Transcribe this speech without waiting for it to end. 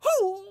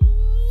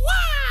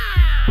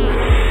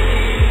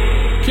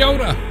Kia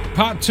ora.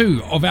 Part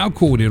 2 of our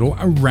kōrero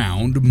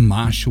around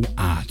martial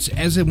arts.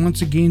 As I'm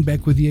once again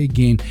back with you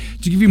again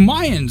to give you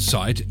my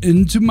insight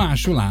into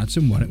martial arts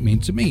and what it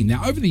meant to me.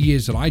 Now, over the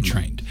years that I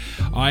trained,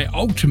 I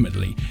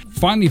ultimately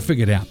finally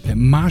figured out that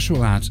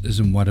martial arts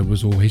isn't what it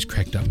was always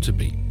cracked up to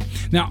be.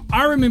 Now,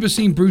 I remember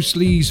seeing Bruce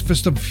Lee's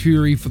Fist of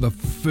Fury for the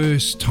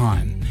first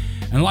time.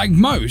 And like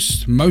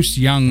most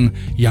young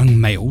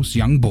males,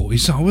 young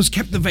boys, I was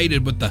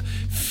captivated with the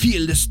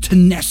fearless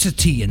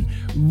tenacity and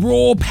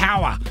raw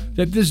power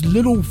that this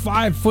little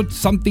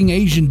 5-foot-something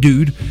Asian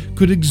dude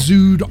could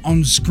exude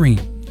on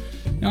screen.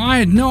 Now, I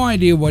had no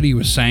idea what he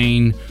was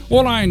saying.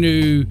 All I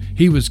knew,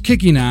 he was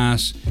kicking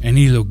ass and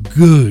he looked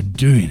good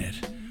doing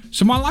it.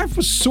 So my life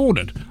was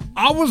sorted.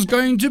 I was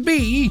going to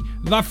be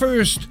the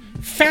first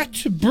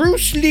Fat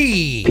Bruce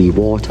Lee. Be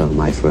water,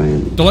 my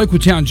friend. The local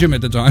town gym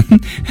at the time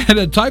had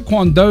a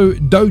taekwondo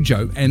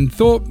dojo and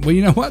thought, well,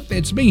 you know what?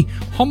 That's me.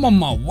 I'm on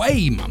my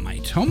way, my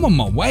mate. I'm on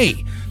my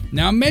way.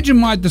 Now imagine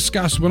my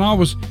disgust when I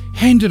was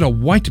handed a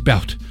white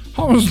belt.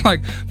 I was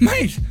like,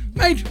 mate,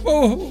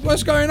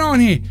 what's going on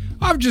here?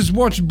 I've just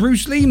watched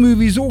Bruce Lee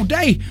movies all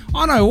day.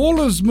 I know all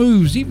his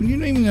moves. You don't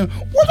even know.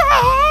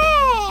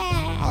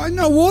 I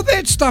know all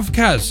that stuff,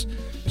 cuz.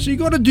 So you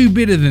got to do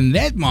better than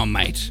that, my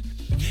mate.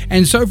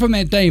 And so from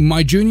that day,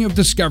 my journey of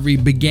discovery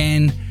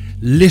began.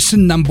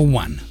 Lesson number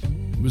 1.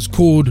 It was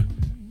called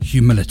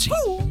humility.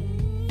 Ooh,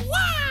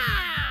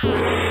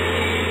 wow.